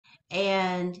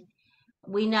and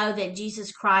we know that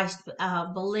Jesus Christ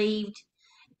believed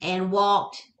and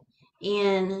walked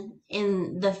in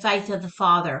the faith of the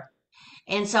Father.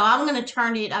 And so I'm going to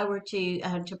turn it over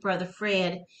to Brother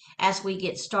Fred as we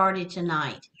get started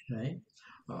tonight. Okay.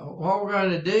 What we're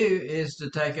going to do is to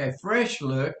take a fresh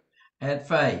look at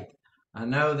faith. I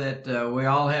know that we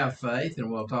all have faith,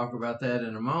 and we'll talk about that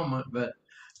in a moment, but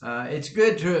it's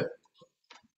good to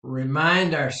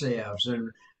remind ourselves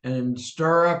and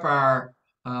stir up our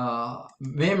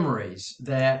memories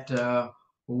that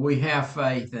we have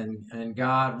faith, and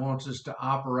God wants us to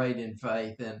operate in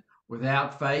faith. And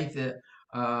without faith,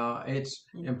 it's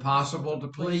impossible to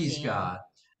please God.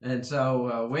 And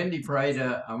so Wendy prayed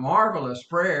a marvelous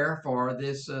prayer for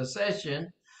this session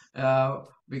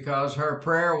because her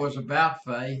prayer was about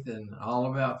faith and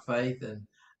all about faith. And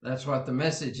that's what the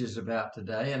message is about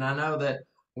today. And I know that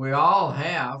we all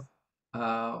have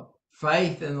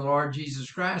faith in the Lord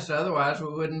Jesus Christ. Otherwise,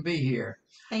 we wouldn't be here.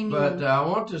 Amen. But I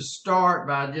want to start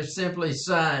by just simply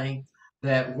saying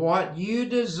that what you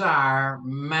desire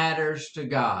matters to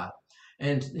God.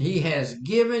 And He has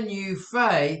given you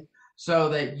faith so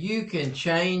that you can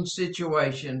change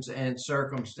situations and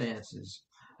circumstances.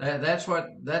 That's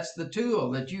the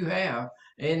tool that you have,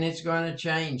 and it's going to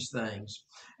change things.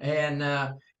 And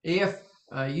if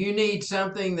you need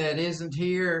something that isn't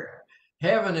here,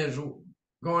 heaven is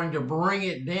going to bring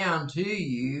it down to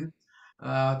you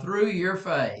through your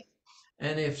faith.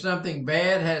 And if something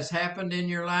bad has happened in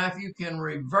your life, you can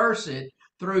reverse it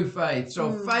through faith.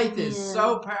 So faith is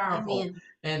so powerful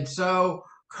and so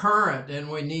current,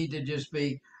 and we need to just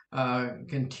be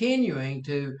continuing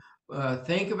to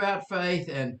think about faith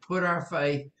and put our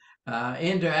faith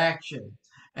into action.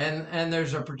 And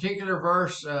there's a particular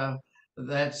verse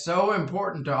that's so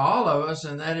important to all of us,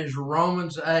 and that is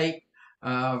Romans 8,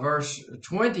 verse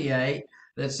 28,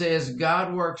 that says,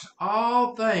 God works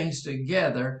all things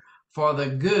together for the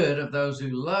good of those who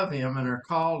love Him and are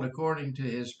called according to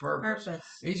His purpose.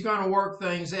 He's going to work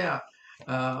things out.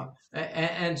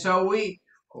 And so we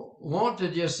want to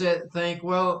just think,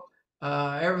 well,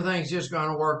 everything's just going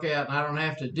to work out and I don't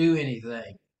have to do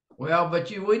anything. Well, but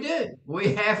we do.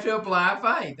 We have to apply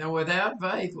faith. And without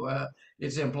faith,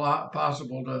 it's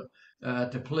impossible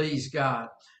to please God.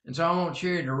 And so I want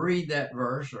Sherry to read that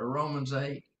verse, or Romans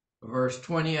 8, verse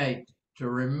 28, to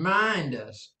remind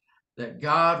us that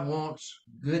God wants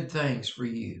good things for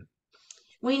you.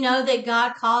 We know that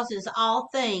God causes all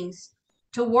things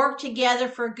to work together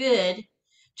for good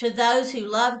to those who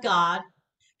love God,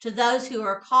 to those who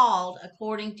are called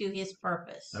according to His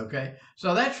purpose. Okay,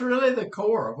 so that's really the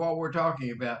core of what we're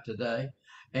talking about today.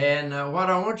 And what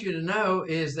I want you to know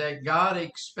is that God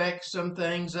expects some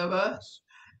things of us.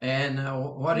 And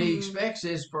what He expects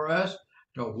is for us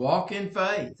to walk in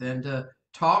faith and to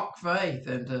talk faith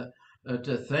and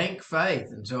to think faith.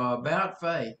 And so about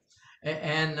faith.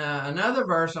 And another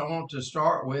verse I want to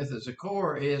start with as a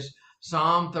core is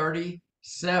Psalm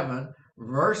 37,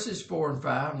 verses 4 and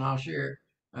 5. And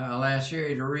I'll ask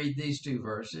Sherry to read these two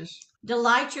verses.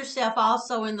 Delight yourself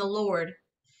also in the Lord,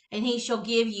 and He shall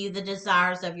give you the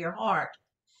desires of your heart.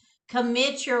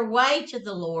 Commit your way to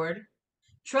the Lord.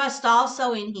 Trust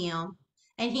also in Him,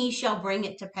 and He shall bring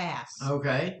it to pass.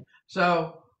 Okay,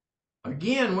 so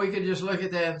again, we could just look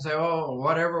at that and say, oh,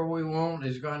 whatever we want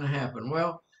is going to happen.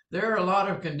 Well, there are a lot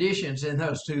of conditions in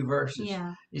those two verses.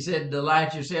 Yeah. He said,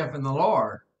 delight yourself in the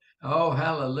Lord. Oh,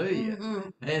 hallelujah.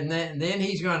 And then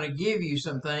He's going to give you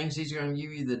some things. He's going to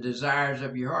give you the desires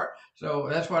of your heart. So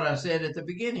that's what I said at the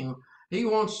beginning. He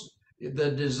wants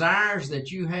the desires that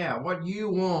you have. What you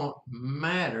want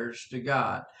matters to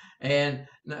God.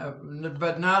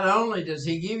 But not only does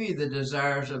He give you the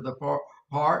desires of the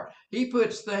heart, He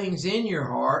puts things in your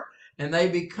heart and they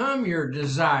become your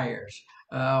desires.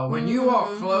 When you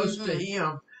walk close to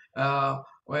Him,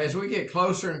 well, as we get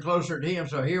closer and closer to Him,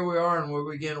 so here we are, and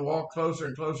we begin to walk closer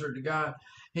and closer to God,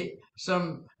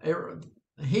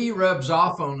 He rubs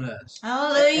off on us.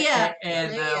 Hallelujah.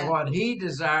 And what He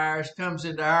desires comes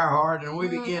into our heart, and we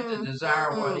begin to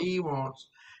desire what He wants.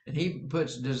 And He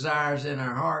puts desires in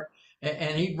our heart,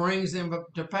 and He brings them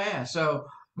to pass. So,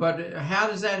 but how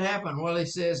does that happen? Well, He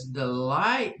says,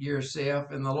 delight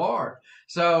yourself in the Lord.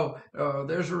 So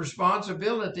there's a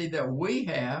responsibility that we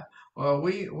have.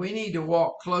 We need to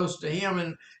walk close to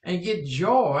Him and get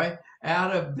joy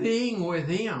out of being with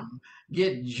Him.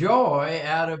 Get joy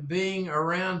out of being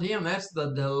around Him. That's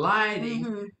the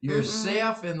delighting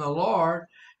yourself in the Lord,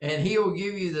 and He will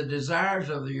give you the desires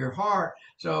of your heart.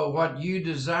 So what you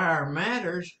desire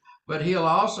matters, but He'll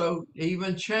also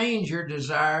even change your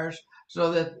desires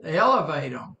so that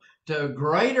elevate them to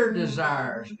greater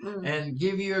desires Mm-hmm. and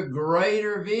give you a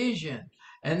greater vision.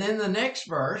 And then the next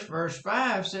verse, verse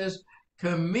 5 says,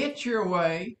 commit your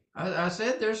way. I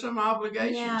said there's some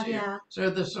obligations Yeah, here. yeah. So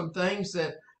there's some things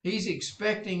that he's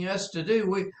expecting us to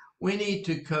do. We need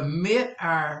to commit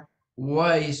our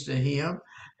ways to him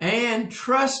and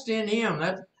trust in him.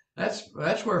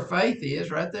 That's where faith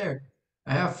is right there.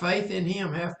 Have faith in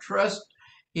him, have trust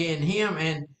in him,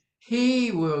 and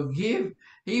he will give,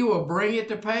 he will bring it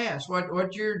to pass.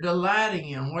 What you're delighting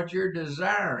in, what you're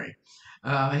desiring,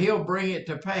 he'll bring it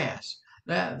to pass.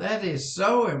 That is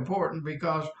so important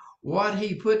because what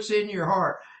he puts in your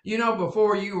heart, you know,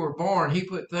 before you were born, he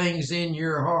put things in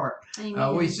your heart. We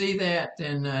Amen. see that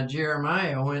in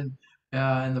Jeremiah when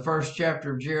in the first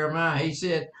chapter of Jeremiah, he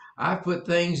said, I put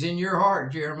things in your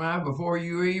heart, Jeremiah, before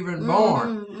you were even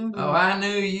born. Mm-hmm. Oh, Mm-hmm. I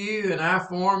knew you and I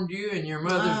formed you in your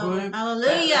mother's Oh, womb. That's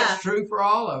hallelujah. true for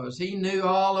all of us. He knew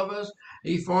all of us.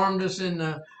 He formed us in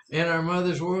our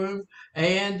mother's womb,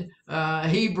 and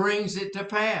he brings it to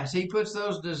pass. He puts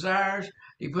those desires.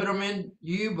 He put them in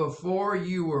you before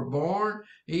you were born.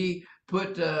 He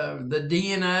put the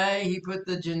DNA. He put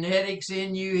the genetics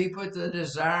in you. He put the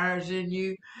desires in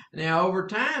you. Now, over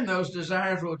time, those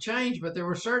desires will change, but there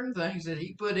were certain things that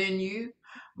he put in you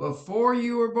before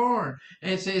you were born.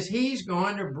 And it says he's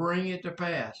going to bring it to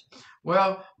pass.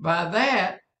 Well, by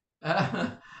that, uh,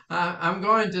 I'm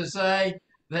going to say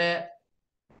that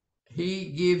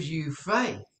he gives you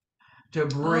faith to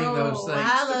bring those Oh, things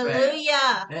to pass.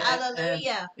 hallelujah. And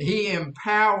Hallelujah. he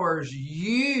empowers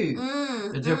you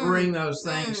Mm, to mm, bring those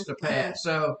things mm, to mm. pass.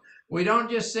 So we don't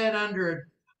just sit under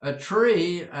a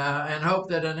tree and hope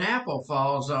that an apple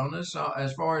falls on us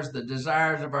as far as the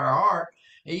desires of our heart.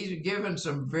 He's given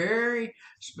some very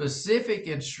specific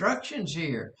instructions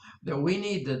here that we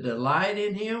need to delight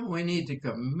in him. We need to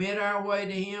commit our way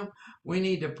to him. We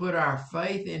need to put our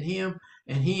faith in him,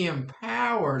 and he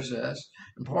empowers us.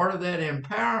 And part of that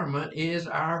empowerment is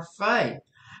our faith.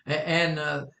 And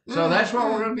so that's Mm, what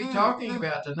we're mm, going to be mm, talking mm.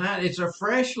 about tonight. It's a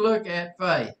fresh look at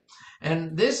faith.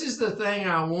 And this is the thing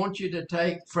I want you to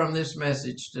take from this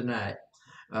message tonight.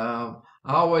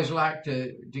 I always like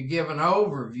to give an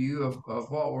overview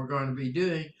of what we're going to be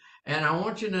doing. And I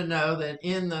want you to know that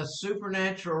in the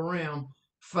supernatural realm,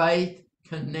 faith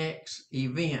connects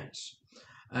events.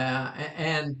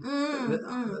 And Mm,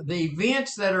 mm. the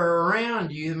events that are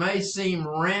around you may seem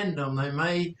random. They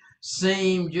may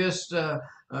seem just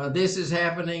this is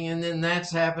happening and then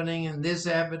that's happening and this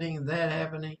happening and that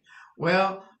happening.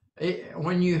 Well,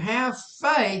 when you have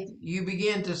faith, you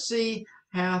begin to see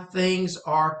how things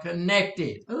are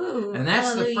connected, Ooh, and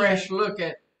that's the hallelujah. fresh look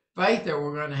at faith that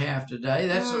we're going to have today.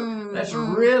 Mm, That's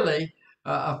mm. really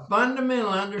a fundamental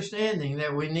understanding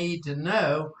that we need to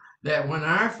know that when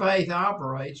our faith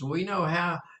operates, we know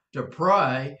how to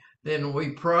pray, then we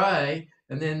pray,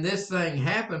 and then this thing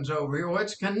happens over here. Well,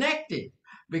 it's connected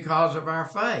because of our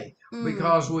faith. Mm.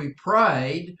 Because we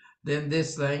prayed, then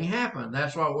this thing happened.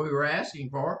 That's what we were asking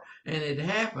for, and it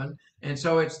happened. And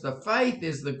so it's the faith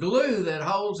is the glue that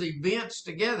holds events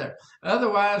together.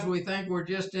 Otherwise, we think we're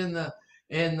just in the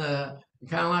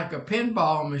kind of like a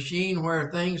pinball machine where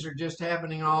things are just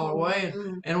happening all the Mm, way,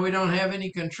 mm. and we don't have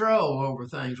any control over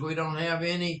things. We don't have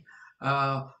any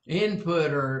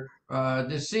input or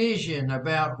decision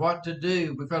about what to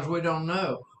do because we don't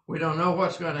know. We don't know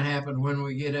what's going to happen when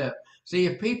we get up. See,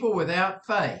 if people without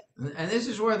faith, and this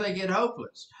is where they get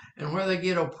hopeless and where they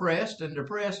get oppressed and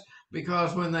depressed,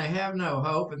 because when they have no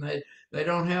hope and they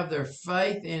don't have their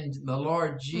faith in the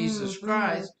Lord Jesus Mm, mm.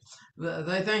 Christ,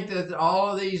 they think that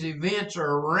all of these events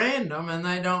are random and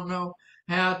they don't know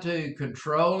how to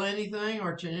control anything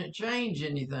or change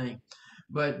anything.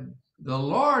 But the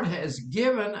Lord has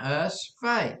given us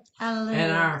faith. And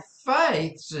Hallelujah. our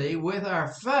faith, see, with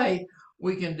our faith,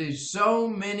 we can do so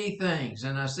many things.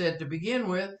 And I said to begin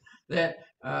with that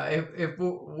if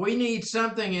we need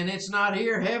something and it's not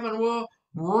here, heaven will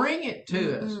bring it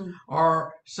to us. Mm-hmm.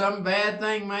 Or some bad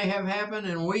thing may have happened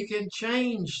and we can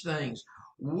change things.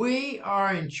 We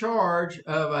are in charge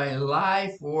of a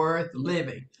life worth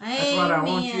living. That's what I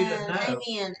want you to Amen. know.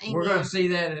 Amen. We're going to Amen. see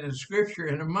that in the scripture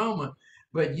in a moment.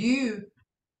 But you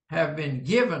have been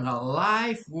given a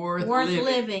life worth Worth living.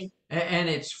 living. And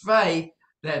it's faith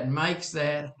that makes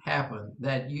that happen,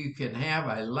 that you can have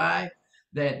a life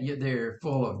that they're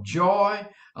full of joy,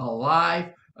 a life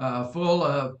full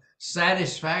of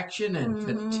satisfaction and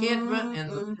contentment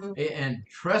Mm-hmm. Mm-hmm. and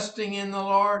trusting in the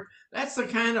Lord. That's the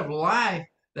kind of life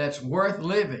that's worth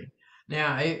living.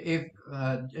 Now, if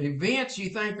events you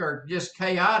think are just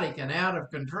chaotic and out of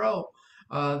control,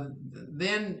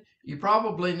 then you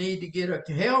probably need to get a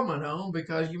helmet on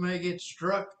because you may get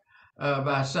struck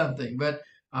by something. But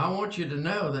I want you to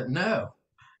know that no,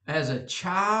 as a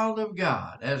child of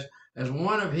God, as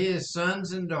one of his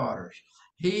sons and daughters,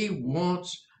 he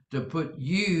wants to put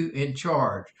you in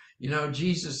charge. You know,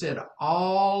 Jesus said,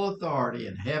 all authority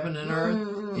in heaven and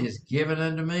earth is given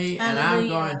unto me, and I'm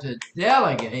going to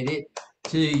delegate it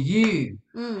to you.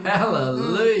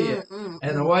 Hallelujah.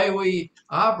 And the way we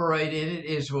operate in it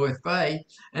is with faith.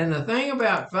 And the thing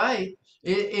about faith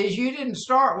is you didn't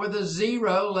start with a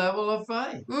zero level of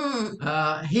faith.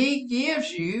 He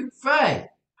gives you faith.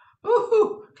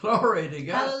 Ooh, glory to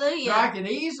God. Hallelujah. So I can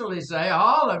easily say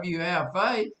all of you have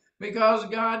faith because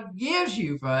God gives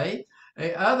you faith.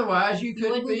 Otherwise, you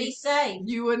couldn't be saved.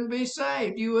 You wouldn't be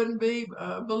saved. You wouldn't be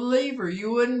a believer.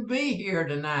 You wouldn't be here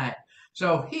tonight.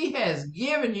 So he has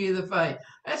given you the faith.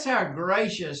 That's how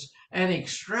gracious and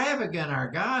extravagant our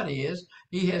God is.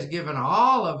 He has given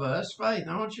all of us faith.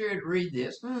 I want you to read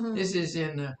this. This is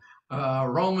in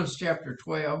Romans chapter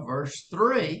 12, verse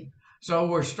 3. So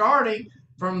we're starting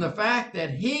from the fact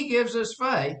that he gives us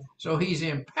faith, so he's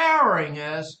empowering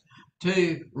us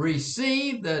to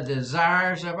receive the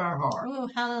desires of our heart. Oh,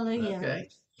 hallelujah. Okay.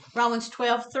 Romans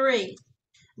 12:3.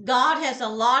 God has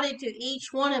allotted to each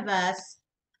one of us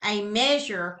a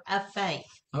measure of faith.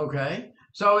 Okay.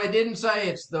 So it didn't say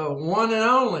it's the one and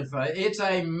only faith. It's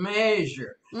a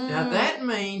measure. Now that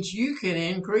means you can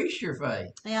increase your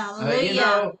faith. Hallelujah. You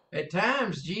know, at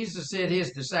times Jesus said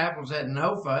his disciples had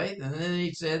no faith, and then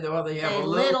he said, well, they have a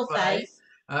little faith.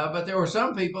 But there were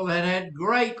some people that had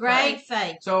great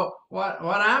faith. So what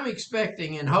I'm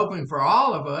expecting and hoping for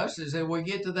all of us is that we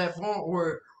get to that point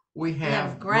where we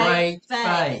have great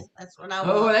faith. That's what I want.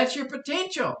 Oh, that's your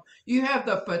potential. You have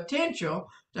the potential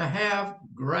to have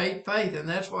great faith, and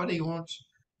that's what he wants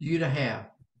you to have.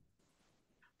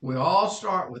 We all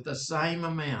start with the same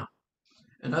amount,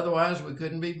 and otherwise we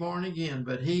couldn't be born again.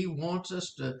 But he wants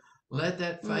us to let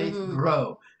that faith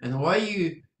grow, and the way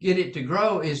you get it to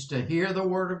grow is to hear the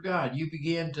word of God. You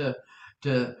begin to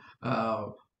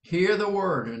hear the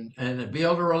word and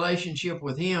build a relationship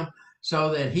with him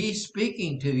so that he's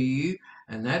speaking to you,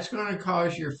 and that's going to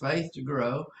cause your faith to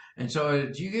grow. And so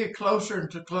as you get closer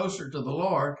and closer to the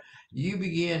Lord, you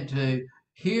begin to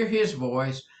hear his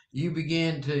voice.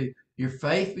 Your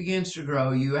faith begins to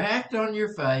grow. You act on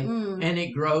your faith, and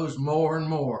it grows more and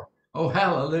more. Oh,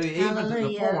 hallelujah. Even to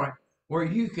the point where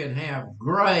you can have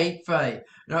great faith.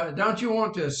 Now, don't you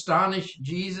want to astonish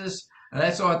Jesus?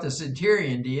 That's what the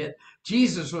centurion did.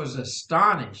 Jesus was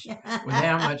astonished with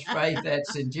how much faith that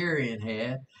centurion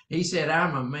had. He said,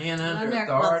 I'm a man under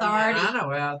authority, and I know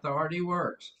how authority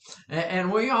works.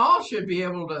 And we all should be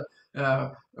able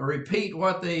to repeat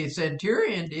what the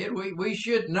centurion did. We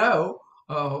should know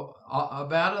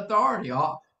about authority.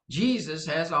 Jesus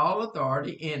has all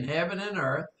authority in heaven and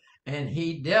earth, and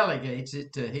he delegates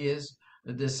it to his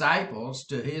disciples,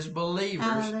 to his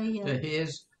believers, to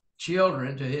his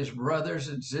children, to his brothers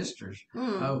and sisters.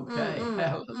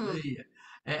 Hallelujah.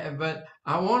 But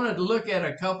I wanted to look at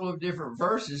a couple of different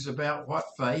verses about what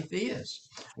faith is.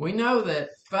 We know that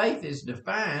faith is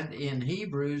defined in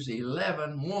Hebrews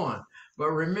 11:1. But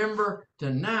remember,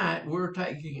 tonight we're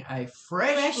taking a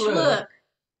fresh look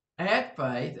at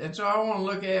faith. And so I want to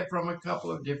look at it from a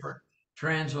couple of different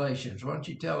translations. Why don't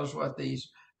you tell us what these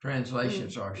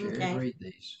translations are, Sherry? Okay. Read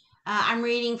these. I'm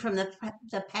reading from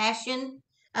the Passion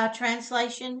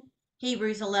translation,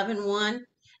 Hebrews 11:1.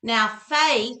 Now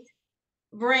faith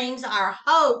brings our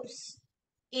hopes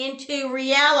into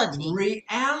reality.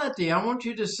 Reality. I want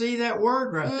you to see that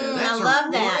word right there. That's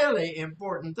a really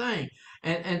important thing.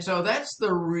 And so that's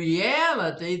the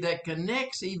reality that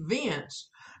connects events.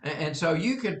 And so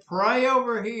you can pray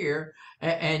over here,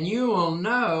 and you will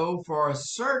know for a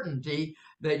certainty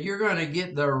that you're going to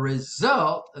get the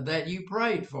result that you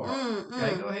prayed for.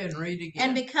 Okay, go ahead and read again.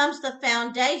 And becomes the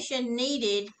foundation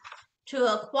needed to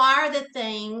acquire the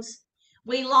things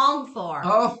we long for.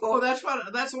 Oh, that's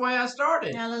the way I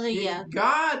started. Hallelujah.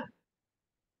 God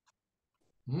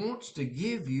wants to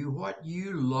give you what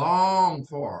you long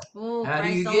for. Ooh, how do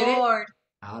you get it?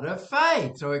 Out of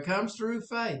faith. So it comes through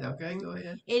faith. Okay, go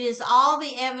ahead. It is all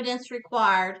the evidence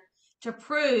required to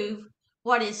prove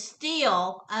what is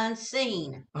still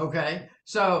unseen. Okay,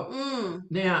 so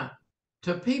now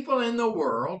to people in the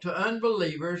world, to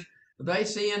unbelievers, they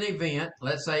see an event,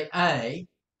 let's say A,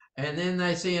 and then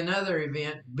they see another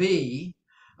event B.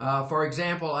 For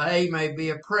example, A may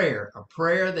be a prayer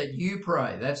that you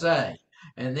pray. That's A.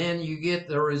 And then you get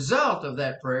the result of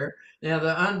that prayer. Now,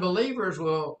 the unbelievers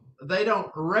they don't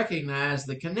recognize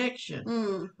the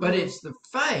connection, but it's the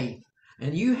faith.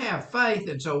 And you have faith.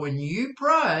 And so when you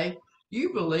pray,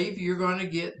 you believe you're going to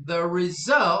get the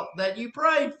result that you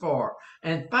prayed for.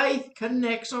 And faith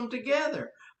connects them together.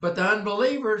 But the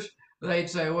unbelievers, they'd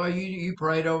say, well, you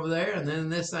prayed over there and then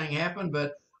this thing happened,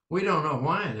 but we don't know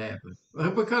why it happened.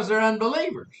 Because they're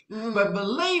unbelievers. But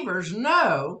believers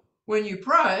know when you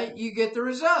pray, you get the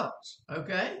results.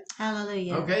 Okay?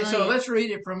 Hallelujah. Okay, so let's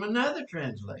read it from another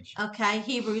translation. Okay,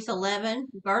 Hebrews 11,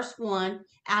 verse 1,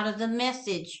 out of the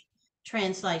Message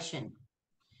translation.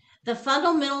 The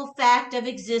fundamental fact of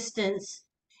existence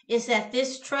is that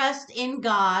this trust in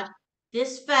God,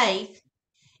 this faith,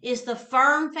 is the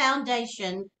firm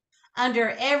foundation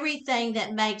under everything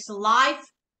that makes life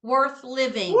worth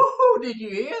living. Woohoo! Did you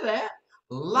hear that?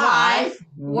 Life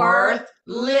worth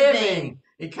living.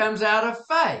 It comes out of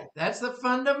faith. That's the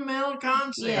fundamental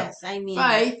concept. Yes, amen.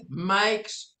 Faith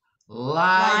makes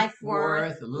life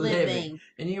worth living.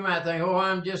 And you might think, oh,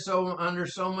 I'm just under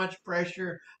so much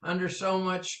pressure, under so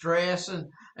much stress,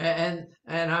 and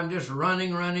I'm just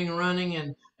running,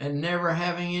 and never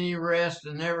having any rest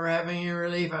and never having any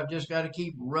relief. I've just got to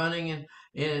keep running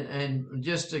and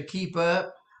just to keep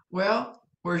up. Well,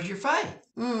 where's your faith?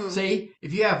 See,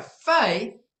 if you have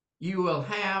faith, you will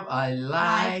have a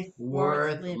life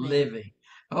worth living.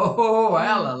 Oh,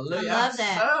 hallelujah. I love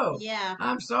that.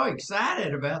 I'm so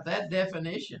excited about that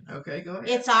definition. Okay, go ahead.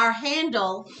 It's our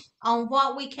handle on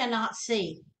what we cannot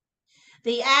see.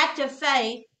 The act of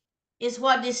faith is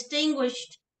what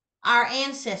distinguished our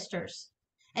ancestors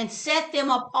and set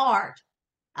them apart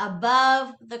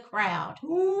above the crowd.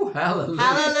 Ooh, hallelujah.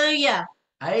 Hallelujah.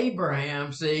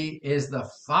 Abraham, see, is the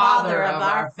father of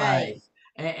our faith.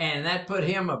 And that put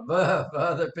him above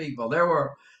other people. There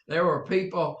were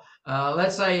people,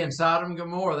 let's say in Sodom and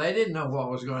Gomorrah, they didn't know what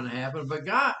was going to happen,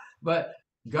 but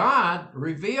God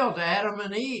revealed to Adam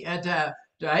and Eve, to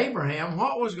Abraham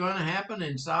what was going to happen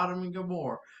in Sodom and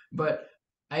Gomorrah. But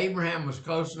Abraham was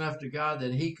close enough to God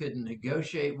that he could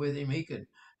negotiate with him. He could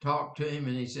talk to him,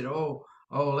 and he said, oh,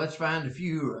 let's find a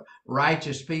few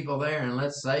righteous people there and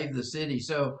let's save the city.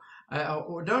 So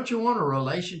don't you want a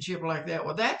relationship like that?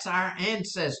 Well, that's our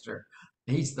ancestor.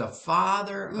 He's the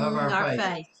father of our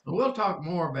faith. We'll talk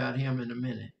more about him in a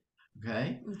minute.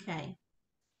 Okay? Okay.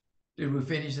 Did we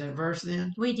finish that verse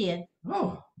then? We did.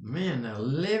 Oh, man,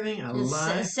 living a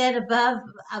life. Set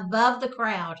above the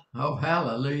crowd. Oh,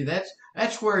 hallelujah.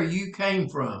 That's where you came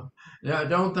from. Now,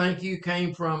 don't think you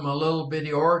came from a little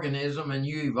bitty organism and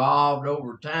you evolved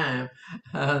over time.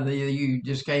 You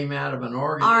just came out of an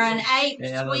organism. Or an ape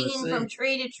swinging from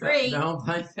tree to tree. Don't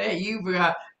think that. You've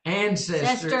got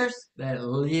ancestors that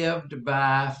lived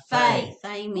by faith.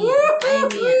 Amen.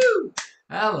 Amen.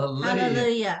 Hallelujah.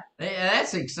 Hallelujah.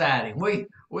 That's exciting.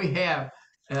 We have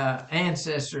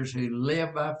ancestors who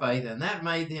live by faith, and that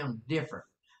made them different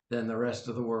than the rest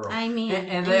of the world.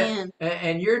 Amen.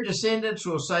 And your descendants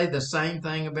will say the same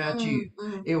thing about you.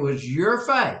 It was your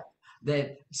faith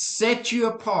that set you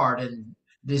apart and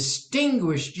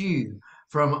distinguished you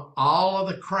from all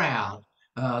of the crowd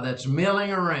that's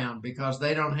milling around because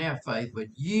they don't have faith, but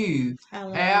you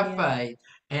have faith,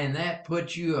 and that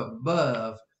puts you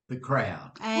above the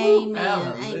crowd. Amen.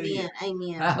 Hallelujah.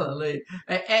 Amen. Hallelujah.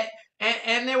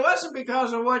 And it wasn't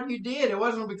because of what you did. It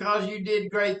wasn't because you did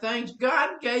great things.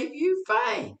 God gave you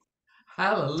faith.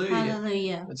 Hallelujah.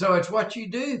 Hallelujah. So it's what you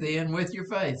do then with your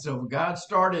faith. So God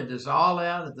started us all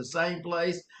out at the same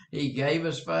place. He gave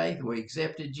us faith. We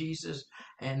accepted Jesus.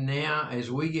 And now as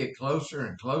we get closer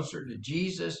and closer to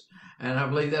Jesus, and I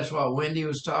believe that's what Wendy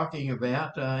was talking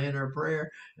about in her prayer,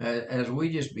 as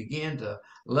we just begin to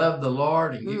love the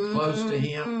Lord and get close to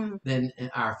him, then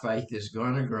our faith is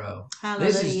going to grow.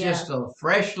 Hallelujah. This is just a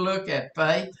fresh look at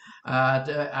faith.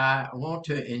 I want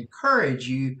to encourage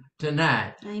you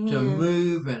tonight to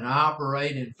move and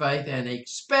operate in faith and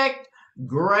expect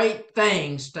great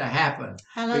things to happen.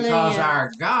 Hallelujah. Because our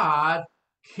God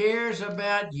cares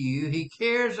about you. He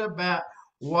cares about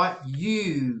what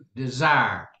you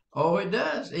desire. Oh, it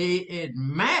does. It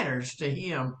matters to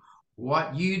him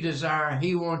what you desire.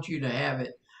 He wants you to have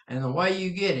it. And the way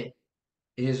you get it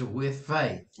is with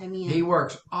faith. Amen. He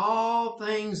works all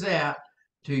things out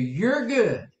to your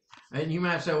good. And you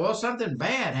might say, well, something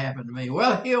bad happened to me.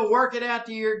 Well, he'll work it out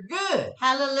to your good.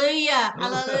 Hallelujah.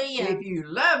 Hallelujah. If you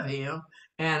love him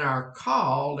and are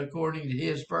called according to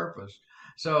his purpose.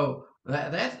 So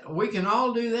that we can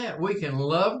all do that. We can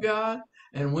love God,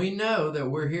 and we know that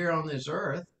we're here on this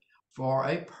earth for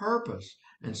a purpose.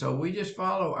 And so we just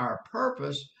follow our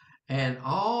purpose, and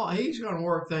he's going to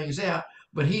work things out,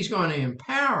 but he's going to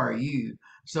empower you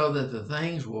so that the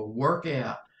things will work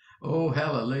out. Oh,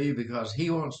 hallelujah, because he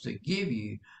wants to give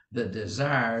you the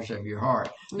desires of your heart.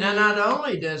 Now, not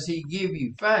only does he give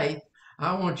you faith,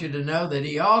 I want you to know that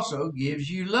he also gives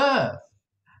you love.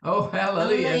 Oh,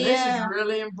 hallelujah. And this is Hallelujah.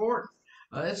 really important.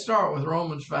 Let's start with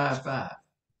Romans 5:5.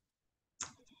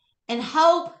 And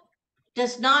hope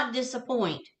does not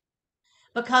disappoint,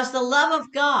 because the love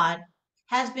of God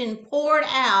has been poured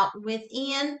out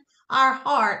within our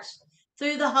hearts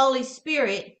through the Holy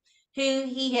Spirit, who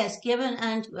he has given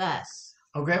unto us.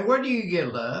 Okay, where do you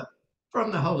get love?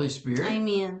 From the Holy Spirit.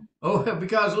 Amen. Oh,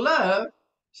 because love,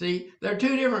 see, there are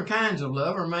two different kinds of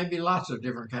love, or maybe lots of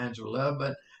different kinds of love,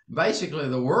 but basically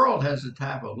the world has a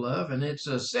type of love, and it's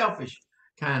a selfish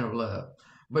kind of love.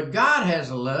 But God has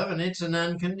a love, and it's an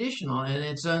unconditional, and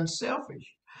it's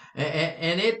unselfish.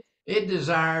 And it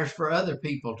desires for other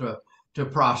people to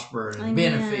prosper and Amen.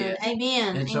 benefit.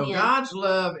 Amen. And so Amen. God's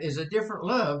love is a different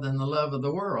love than the love of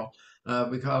the world,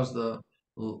 because the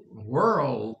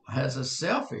world has a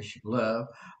selfish love,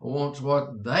 wants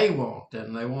what they want,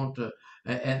 and they want to,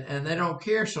 and they don't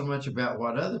care so much about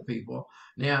what other people.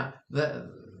 Now,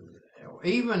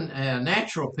 even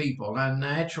natural people, a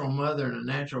natural mother and a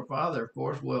natural father, of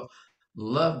course, will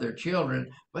love their children,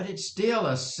 but it's still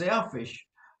a selfish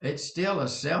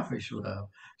love.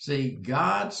 See,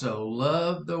 God so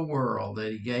loved the world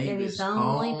that he gave Give his his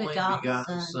only only begotten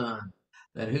begotten Son. Son,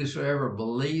 that whosoever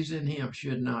believes in him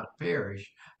should not perish,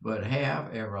 but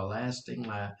have everlasting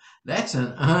life.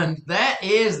 That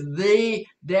is the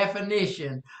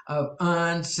definition of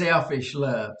unselfish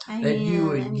love. That you Amen.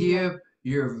 would Amen. give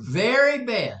your very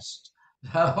best.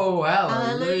 Oh,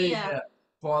 Hallelujah. hallelujah,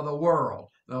 for the world.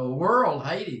 The world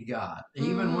hated God.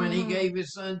 Even when he Mm-hmm. gave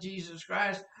his son Jesus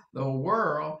Christ, the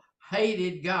world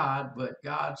hated God, but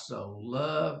God so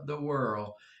loved the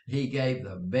world. He gave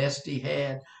the best he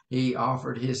had. He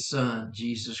offered his son,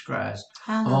 Jesus Christ,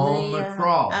 on the Hallelujah.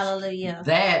 cross. Hallelujah.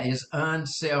 That is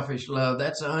unselfish love.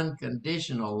 That's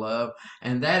unconditional love.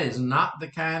 And that is not the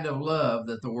kind of love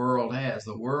that the world has.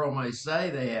 The world may say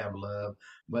they have love,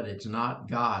 but it's not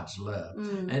God's love.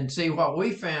 Mm. And see, what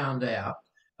we found out,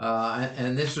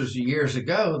 and this was years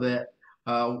ago, that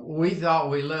we thought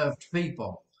we loved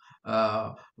people.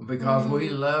 Because we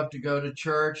Mm-hmm. love to go to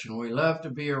church and we love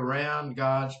to be around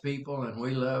God's people and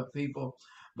we love people.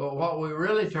 But what we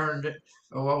really found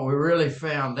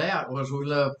out was we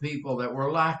loved people that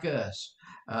were like us.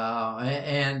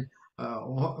 And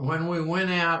when we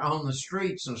went out on the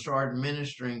streets and started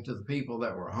ministering to the people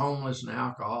that were homeless and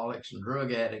alcoholics and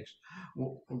drug addicts,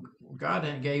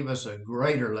 God gave us a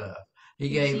greater love. He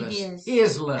Yes, gave he us is.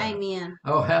 his love. Amen.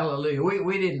 Oh, hallelujah.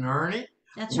 We didn't earn it.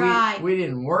 That's We right. we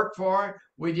didn't work for it.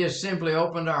 We just simply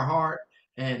opened our heart,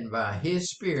 and by his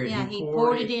spirit Yeah, he he poured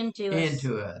poured it it into us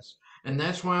into us. And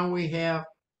that's why we have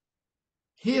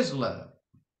his love,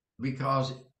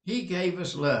 because he gave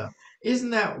us love. Isn't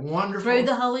that through wonderful?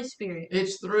 the Holy Spirit.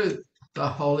 It's through the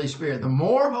Holy Spirit. The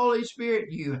more Holy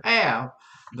Spirit you have,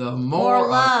 the More more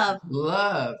of love.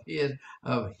 love is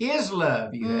of his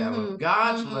love you have, of Mm-hmm.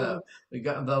 God's Mm-hmm. love,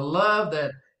 the love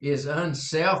that is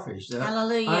unselfish,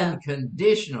 Hallelujah.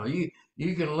 unconditional.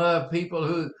 You can love people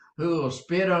who will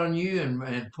spit on you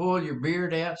and pull your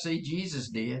beard out. See, Jesus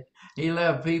did. He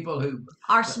loved people who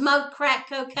Or smoke crack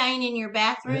cocaine in your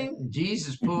bathroom.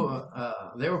 Jesus pulled.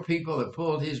 There were people that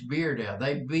pulled his beard out.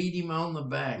 They beat him on the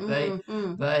back.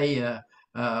 Mm-hmm. They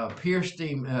pierced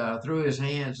him through his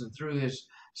hands and through his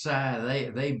side.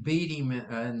 They beat him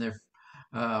in their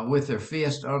with their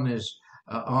fist on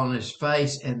his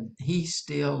face, and he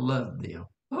still loved them.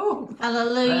 Oh,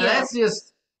 Hallelujah. that's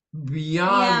just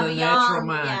beyond Yeah, the natural beyond.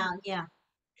 mind. Yeah, yeah.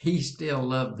 He still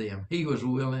loved them. He was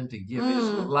willing to give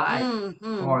his Mm, life mm,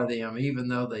 mm. for them, even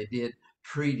though they did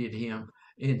treated him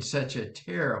in such a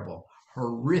terrible,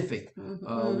 horrific Mm,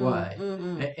 mm, way.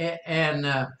 mm, And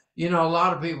a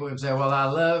lot of people can say, "Well, I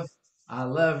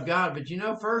love God,"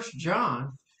 but First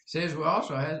John says we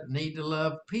also need to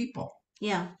love people.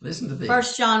 yeah. Listen to First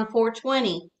this. John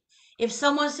 4:20. If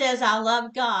someone says I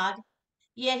love God,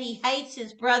 yet he hates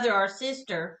his brother or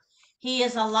sister, he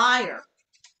is a liar.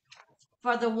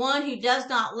 For the one who does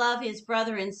not love his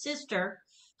brother and sister,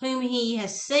 whom he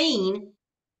has seen,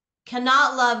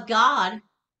 cannot love God,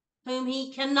 whom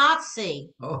he cannot see.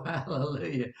 Oh,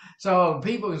 hallelujah. So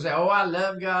people can say, "Oh, I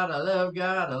love God, I love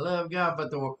God, I love God," but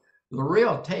the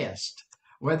real test,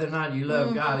 whether or not you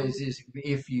love God, Mm-hmm. is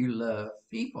if you love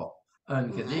people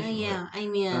unconditionally. Yeah,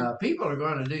 amen. People are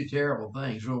going to do terrible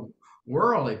things. Well,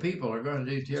 worldly people are going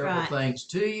to do That's terrible right. things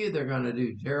to you. They're going to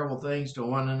do terrible things to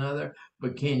one another,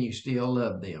 but can you still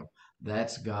love them?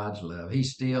 That's God's love. He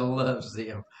still loves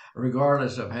them,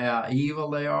 regardless of how evil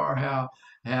they are,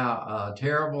 how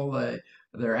terrible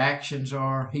their actions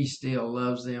are. He still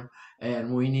loves them,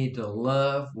 and we need to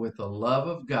love with the love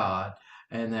of God.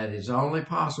 And that is only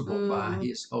possible by Mm.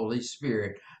 His Holy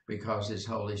Spirit, because His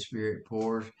Holy Spirit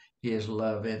pours His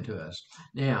love into us.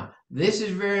 Now, this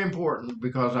is very important,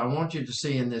 because I want you to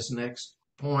see in this next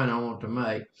point I want to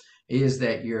make is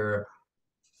that your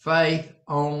faith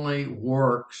only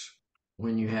works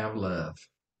when you have love.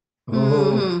 Oh,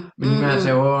 Mm-hmm. you might say,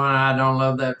 Mm-hmm. "Well, I don't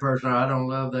love that person. Or I don't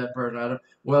love that person." I don't.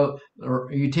 Well,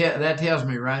 that tells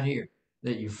me right here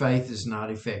that your faith is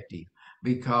not effective,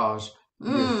 because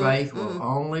your faith will Mm-hmm.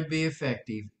 only be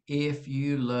effective if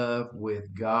you love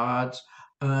with God's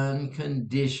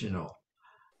unconditional,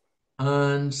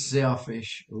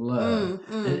 unselfish love.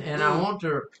 And I Mm-hmm. want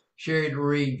to share to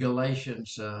read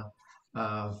Galatians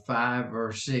 5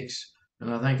 or 6,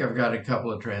 and I think I've got a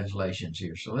couple of translations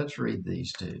here. So let's read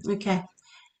these two. Okay.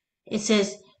 It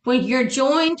says, when you're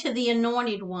joined to the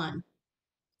anointed one.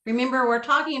 Remember, we're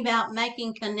talking about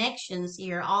making connections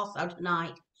here also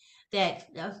tonight, that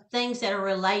things that are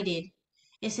related.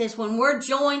 It says, when we're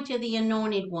joined to the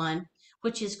anointed one,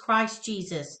 which is Christ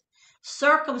Jesus,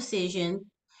 circumcision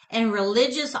and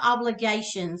religious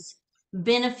obligations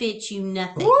benefit you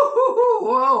nothing.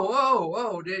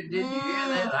 Whoa. Did you hear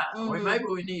that? Mm-hmm. Maybe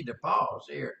we need to pause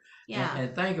here Yeah.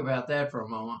 and think about that for a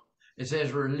moment. It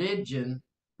says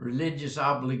religious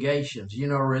obligations. You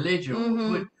know, religion,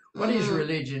 Mm-hmm. what is Mm-hmm.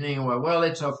 religion anyway? Well,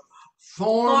 it's a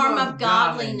form Form of of godliness,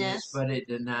 godliness but it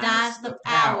denies dies the the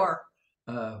power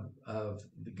power. of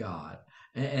God.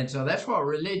 And so that's what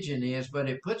religion is, but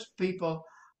it puts people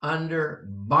under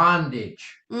bondage.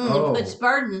 It puts Oh,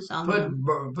 burdens on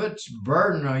them. puts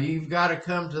burden on you. You've got to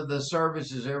come to the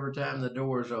services every time the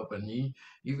doors open.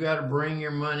 You've got to bring your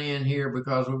money in here,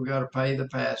 because we've got to pay the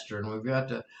pastor, and we've got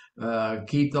to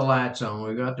keep the lights on.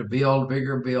 We've got to build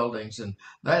bigger buildings, and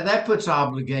that puts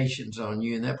obligations on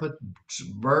you, and that puts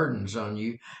burdens on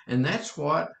you, and that's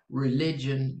what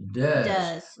religion does.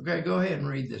 Does. Okay, go ahead and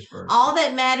read this verse. All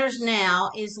that matters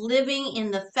now is living in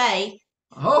the faith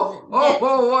that.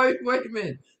 Wait a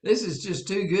minute. This is just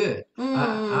too good.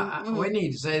 We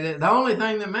need to say that the only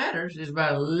thing that matters is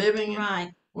by living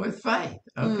Right. with faith.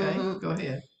 Okay, Mm-hmm. go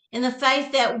ahead. In the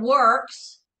faith that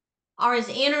works or is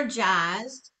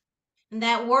energized, and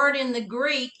that word in the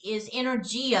Greek is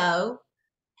energio,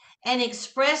 and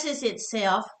expresses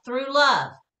itself through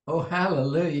love. Oh,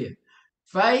 hallelujah.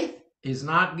 Faith is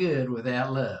not good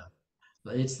without love.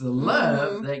 It's the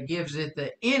love Mm-hmm. that gives it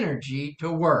the energy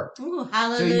to work. Ooh,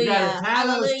 So you've got to hallelujah. tie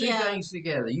those two Hallelujah. things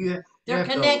together. You They're have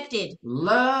to connected.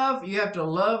 love. You have to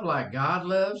love like God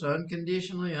loves,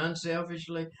 unconditionally,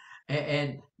 unselfishly,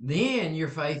 and then your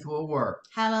faith will work.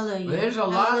 Well, Hallelujah. there's a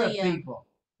lot of Hallelujah. people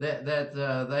that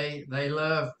they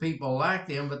love people like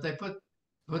them, but they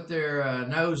put their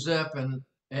nose up, and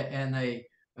they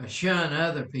shun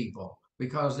other people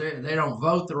because they don't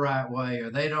vote the right way, or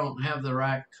they don't have the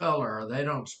right color, or they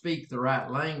don't speak the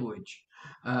right language.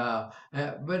 But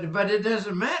it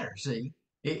doesn't matter. See,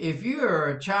 if you are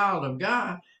a child of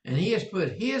God and He has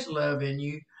put His love in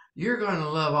you, you're going to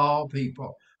love all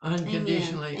people Amen.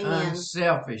 unconditionally, Amen.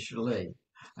 unselfishly.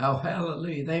 Oh,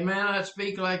 hallelujah. They may not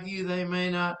speak like you, they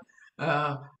may not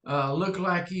look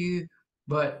like you,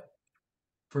 but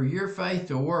for your faith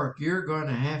to work, you're going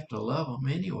to have to love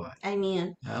them anyway.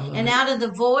 Amen. And Hallelujah. out of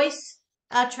the voice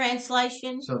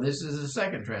translation, So this is the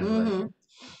second mm-hmm. translation.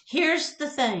 Here's the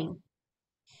thing.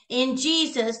 In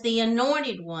Jesus, the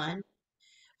anointed one,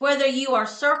 whether you are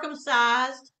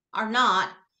circumcised or not,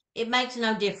 it makes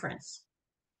no difference.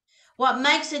 What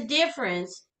makes a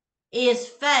difference is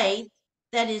faith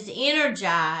that is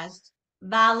energized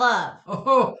by love.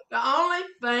 Oh, the only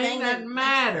thing Thing that that makes, oh,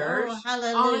 matters,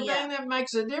 only hallelujah. thing that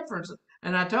makes a difference.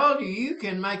 And I told you, you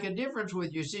can make a difference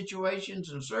with your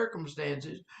situations and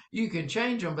circumstances. You can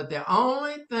change them, but the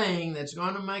only thing that's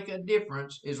going to make a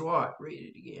difference is what?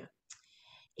 Read it again.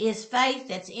 Is faith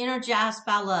that's energized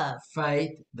by love.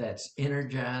 Faith that's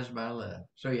energized by love.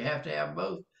 So you have to have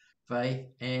both faith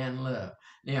and love.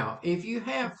 Now, if you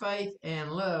have faith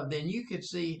and love, then you can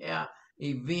see how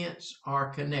events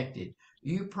are connected.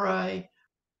 You pray,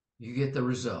 you get the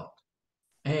result.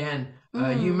 And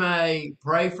you may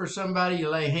pray for somebody, you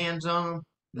lay hands on them,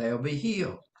 they'll be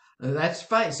healed. That's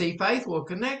faith. See, faith will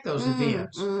connect those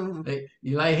events.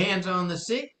 You lay hands on the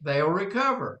sick, they'll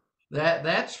recover.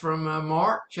 That's from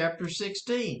Mark chapter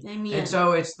 16. Amen. And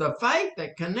so it's the faith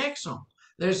that connects them.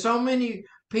 There's so many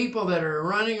people that are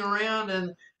running around,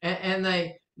 and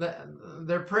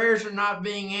their prayers are not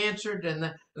being answered,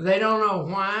 and they don't know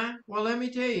why. Well, let me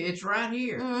tell you, it's right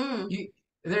here.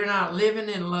 They're not living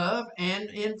in love and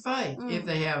in faith. If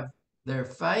they have their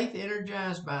faith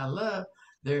energized by love,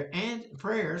 their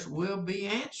prayers will be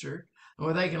answered.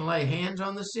 where they can lay hands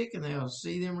on the sick and they'll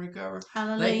see them recover. They can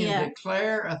Hallelujah.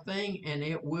 declare a thing and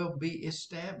it will be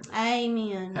established. Amen.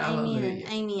 Amen. Hallelujah.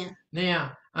 Amen.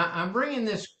 Now, I'm bringing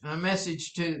this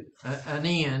message to an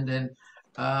end, and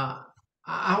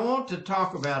I want to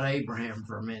talk about Abraham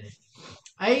for a minute.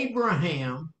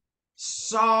 Abraham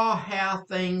saw how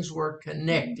things were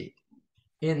connected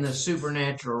in the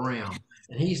supernatural realm,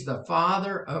 and he's the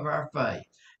father of our faith.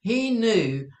 He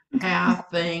knew how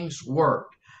things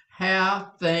worked,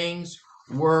 how things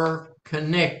were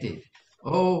connected.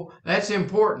 Oh, that's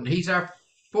important. He's our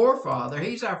forefather.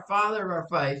 He's our father of our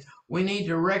faith. We need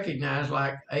to recognize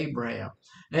like Abraham.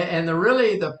 And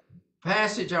the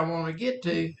passage I want to get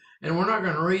to, and we're not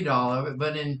going to read all of it,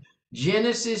 but in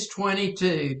Genesis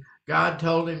 22, God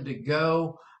told him to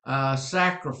go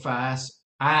sacrifice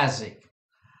Isaac.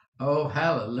 Oh,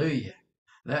 hallelujah.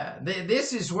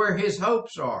 This is where his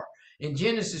hopes are. In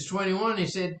Genesis 21, he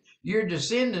said, your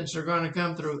descendants are going to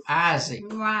come through Isaac.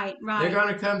 Right, They're right.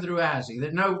 going to come through Isaac.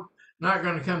 They're not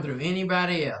going to come through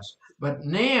anybody else. But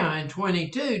now in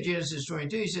 22, Genesis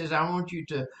 22, he says, I want you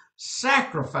to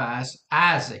sacrifice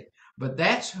Isaac. But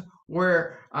that's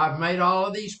where I've made all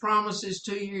of these promises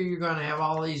to you. You're going to have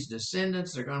all these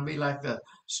descendants. They're going to be like the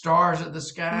stars of the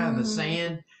sky and the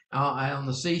sand on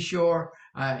the seashore.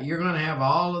 You're going to have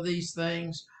all of these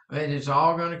things, and it's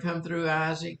all going to come through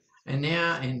Isaac. And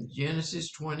now in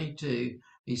Genesis 22,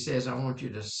 he says, I want you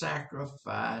to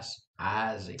sacrifice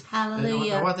Isaac.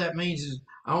 Hallelujah. And what that means is,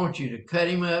 I want you to cut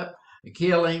him up,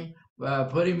 kill him,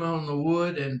 put him on the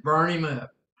wood, and burn him up.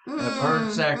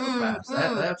 Burnt sacrifice.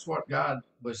 That's what God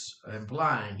was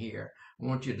implying here. I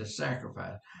want you to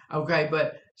sacrifice. Okay,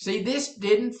 but see, this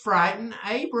didn't frighten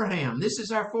Abraham. This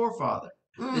is our forefather.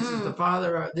 This is the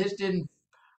father. This didn't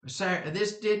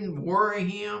worry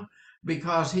him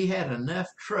because he had enough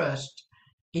trust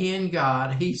in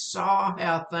God. He saw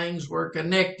how things were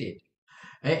connected.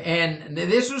 And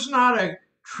this was not a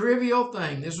trivial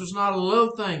thing. This was not a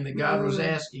little thing that God was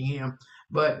asking him.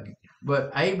 But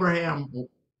Abraham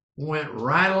went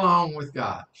right along with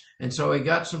God. And so he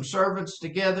got some servants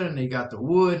together, and he got the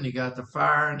wood, and he got the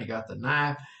fire, and he got the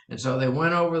knife. And so they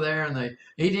went over there, and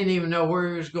he didn't even know where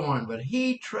he was going, but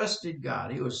he trusted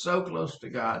God. He was so close to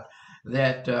God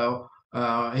that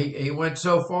he went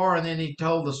so far, and then he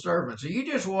told the servants, so you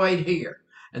just wait here.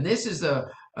 And this is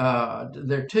there are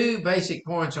two basic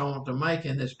points I want to make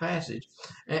in this passage.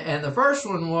 And the first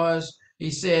one was,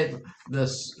 he said,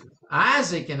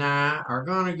 Isaac and I are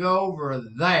going to go over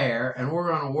there, and we're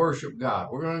going to worship God.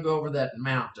 We're going to go over that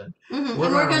mountain.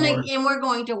 We're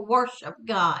going to worship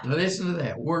God. Now listen to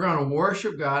that. We're going to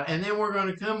worship God, and then we're going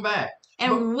to come back.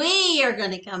 And we are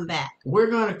going to come back. We're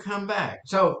going to come back.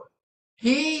 So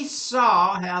he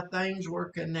saw how things were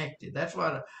connected. That's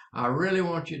what I really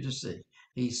want you to see.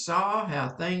 He saw how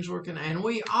things were connected. And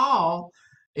we all,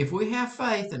 if we have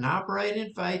faith and operate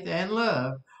in faith and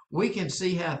love, we can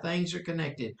see how things are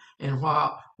connected. And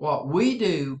what we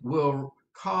do will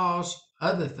cause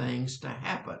other things to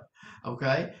happen.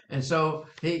 Okay? And so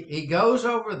he goes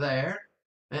over there.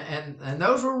 And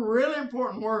those were really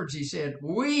important words. He said,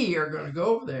 we are going to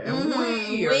go over there, and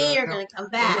we are going to come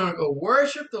back. We're going to go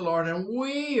worship the Lord, and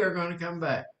we are going to come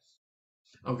back.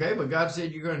 Okay, but God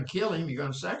said you're going to kill him, you're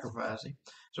going to sacrifice him.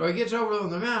 So he gets over on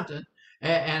the mountain,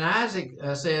 and Isaac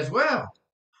says, well,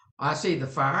 I see the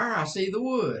fire, I see the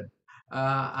wood.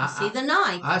 I see the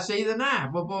knife. I see the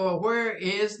knife. But where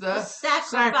is the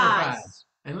sacrifice?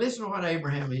 And listen to what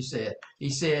Abraham he said.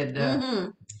 He said,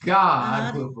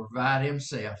 God will provide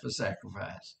himself a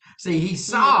sacrifice. See, he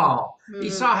saw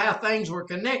how things were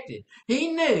connected.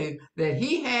 He knew that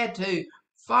he had to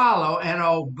follow and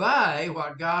obey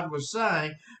what God was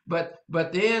saying, but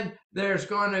then there's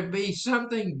going to be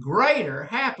something greater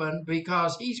happen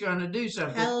because he's going to do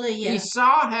something. Hallelujah. He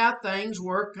saw how things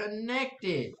were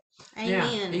connected.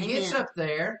 Amen. Now, he gets up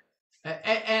there.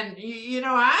 And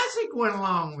Isaac went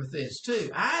along with this too.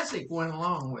 Isaac went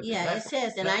along with it. Yeah, it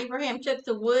says, and Abraham took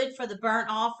the wood for the burnt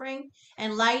offering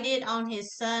and laid it on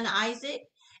his son Isaac,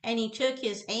 and he took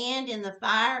his hand in the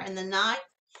fire and the knife.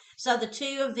 So the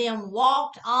two of them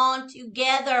walked on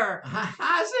together.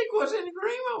 Isaac was in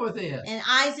agreement with this. And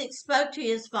Isaac spoke to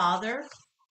his father,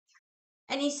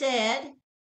 and he said,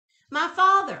 my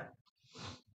father,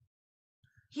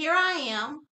 here I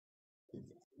am.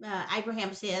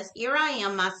 Abraham says, here I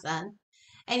am, my son.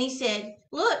 And he said,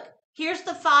 look, here's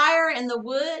the fire and the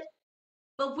wood,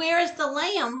 but where is the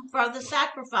lamb for the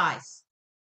sacrifice?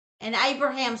 And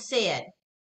Abraham said,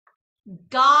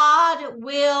 God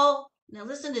will, now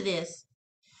listen to this,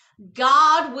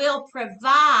 God will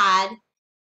provide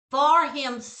for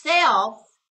himself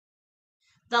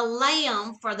the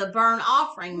lamb for the burnt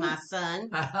offering, my son.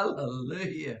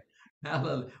 Hallelujah.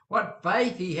 Hallelujah. What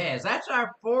faith he has. That's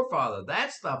our forefather.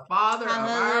 That's the father of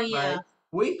our faith. Hallelujah.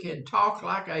 We can talk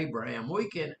like Abraham. We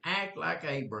can act like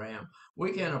Abraham.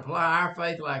 We can apply our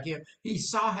faith like him. He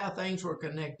saw how things were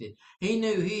connected. He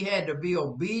knew he had to be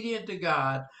obedient to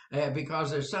God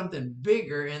because there's something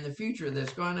bigger in the future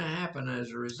that's going to happen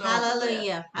as a result of that.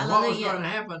 Hallelujah. And what was Hallelujah. going to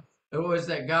happen? It was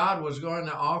that God was going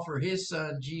to offer his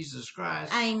son, Jesus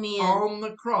Christ, Amen. on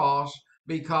the cross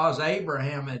because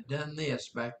Abraham had done this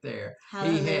back there. He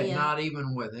had Hallelujah. not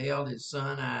even withheld his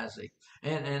son Isaac.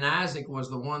 And Isaac was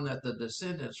the one that the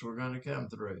descendants were going to come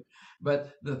through.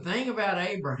 But the thing about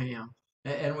Abraham,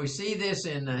 and we see this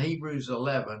in Hebrews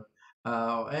 11,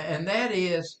 and that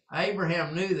is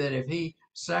Abraham knew that if he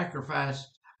sacrificed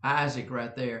Isaac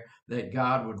right there, that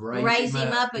God would raise Raise him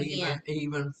him up up again.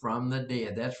 even from the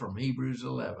dead. That's from Hebrews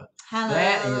 11.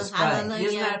 That Hallelujah. is faith. Isn't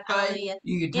Hallelujah. that faith? Hallelujah.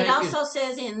 You could It take it. also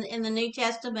says in the New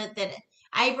Testament that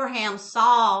Abraham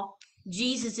saw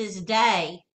Jesus's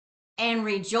day and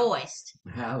rejoiced.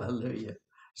 Hallelujah.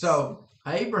 So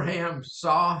Abraham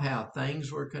saw how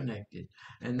things were connected.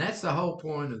 And that's the whole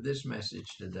point of this message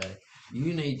today.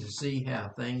 You need to see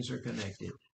how things are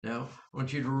connected. Now, I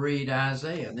want you to read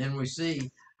Isaiah. And then we see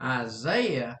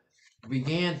Isaiah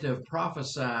began to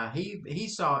prophesy. He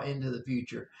saw into the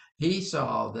future. He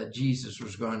saw that Jesus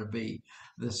was going to be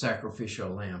the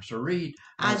sacrificial lamb. So read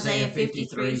Isaiah Isaiah 53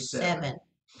 53 7. 7.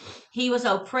 He was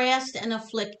oppressed and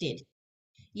afflicted,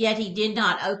 yet he did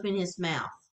not open his mouth.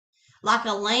 Like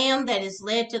a lamb that is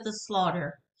led to the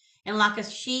slaughter, and like a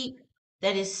sheep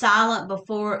that is silent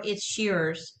before its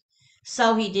shearers,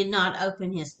 so he did not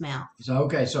open his mouth. So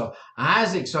okay, so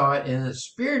Isaac saw it in the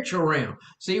spiritual realm.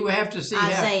 See, we have to see how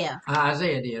Isaiah.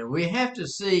 Isaiah did. We have to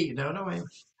see. No, no, wait.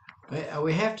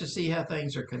 We have to see how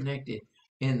things are connected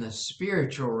in the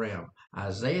spiritual realm.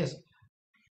 Isaiah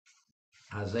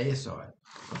saw it.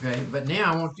 Okay, but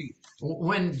now I want to.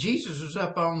 When Jesus was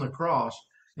up on the cross,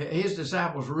 his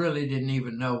disciples really didn't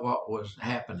even know what was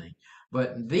happening.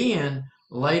 But then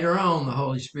later on, the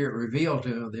Holy Spirit revealed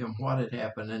to them what had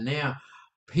happened, and now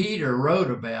Peter wrote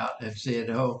about and said,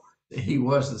 "Oh, he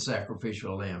was the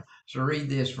sacrificial lamb." So read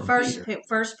this from Peter.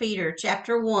 First Peter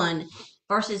chapter 1,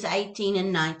 verses 18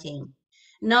 and 19.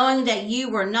 Knowing that you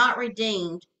were not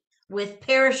redeemed with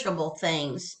perishable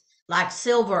things like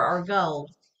silver or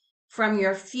gold from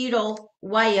your futile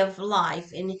way of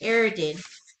life inherited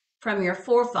from your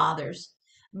forefathers,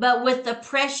 but with the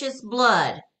precious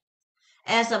blood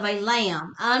as of a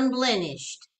lamb,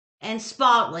 unblemished and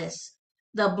spotless,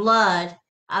 the blood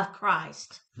of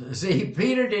Christ. See,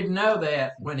 Peter didn't know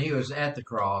that when he was at the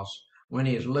cross, when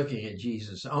he was looking at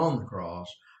Jesus on the cross,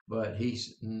 but he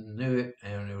knew it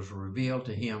and it was revealed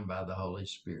to him by the Holy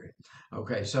Spirit.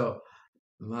 Okay, so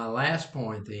my last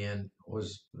point then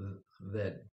was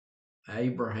that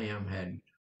Abraham had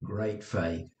great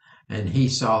faith and he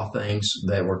saw things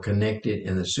that were connected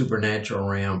in the supernatural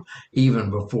realm even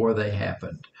before they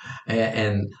happened.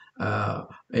 And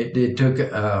it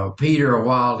took Peter a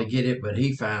while to get it, but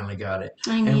he finally got it.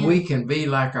 Amen. And we can be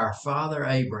like our father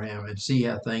Abraham and see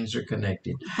how things are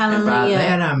connected. Hallelujah. And by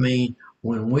that I mean,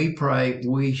 when we pray,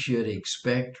 we should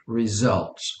expect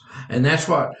results. And that's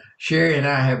what Sherry and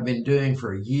I have been doing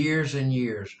for years and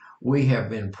years. We have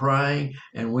been praying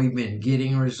and we've been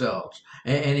getting results.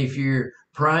 And if you're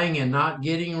praying and not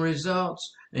getting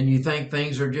results, and you think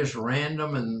things are just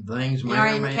random and things may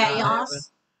or may not happen,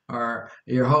 or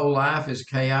your whole life is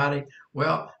chaotic,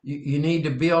 well, you need to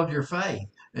build your faith.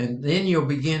 And then you'll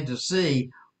begin to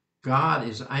see God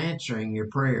is answering your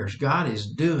prayers. God is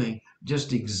doing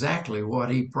just exactly what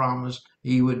he promised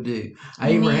he would do.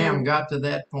 Amen. Abraham got to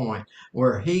that point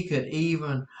where he could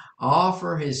even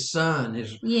offer his son,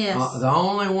 the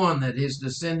only one that his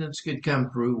descendants could come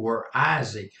through were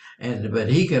Isaac, but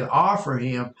he could offer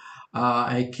him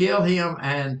and kill him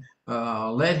and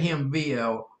let him be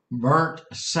a burnt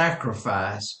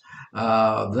sacrifice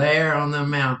there on the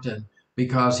mountain,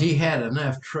 because he had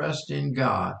enough trust in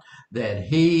God that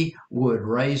he would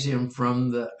raise him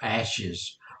from the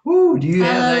ashes. Ooh, do you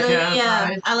have that kind of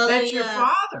faith? Hallelujah. That's your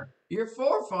father. Your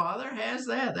forefather has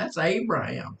that. That's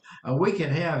Abraham. We can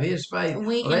have his faith.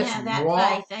 We can Let's have that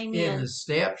walk faith. Amen. in the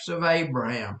steps of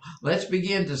Abraham. Let's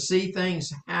begin to see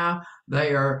things how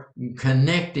they are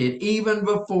connected even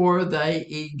before they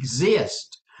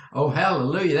exist. Oh,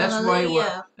 hallelujah.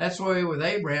 That's the way with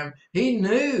Abraham. He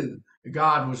knew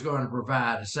God was going to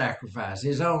provide a sacrifice,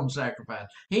 his own sacrifice.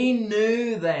 He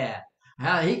knew that.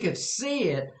 How he could see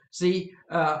it,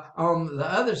 on the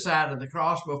other side of the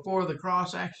cross before the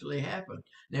cross actually happened.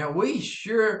 Now, we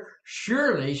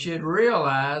surely should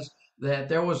realize that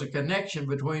there was a connection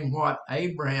between what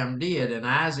Abraham did and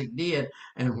Isaac did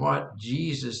and what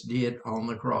Jesus did on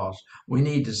the cross. We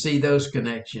need to see those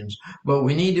connections, but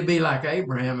we need to be like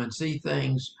Abraham and see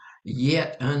things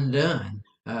yet undone.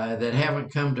 That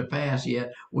haven't come to pass yet.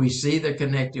 We see the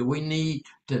connected. We need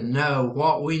to know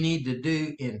what we need to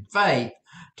do in faith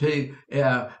to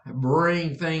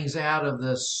bring things out of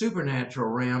the supernatural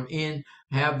realm and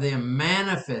have them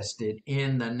manifested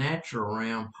in the natural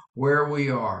realm where we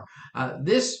are.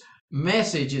 This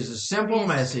message is a simple Yes.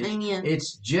 message. Amen.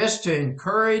 It's just to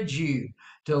encourage you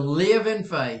to live in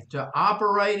faith, to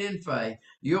operate in faith.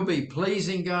 You'll be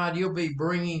pleasing God. You'll be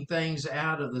bringing things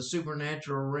out of the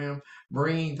supernatural realm,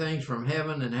 bringing things from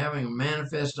heaven and having them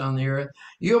manifest on the earth.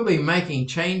 You'll be making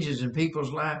changes in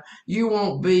people's lives. You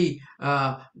won't be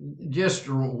just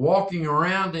walking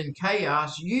around in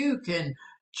chaos. You can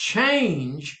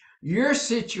change your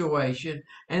situation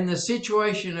and the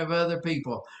situation of other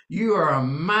people. You are a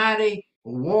mighty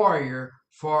warrior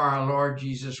for our Lord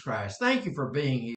Jesus Christ. Thank you for being here.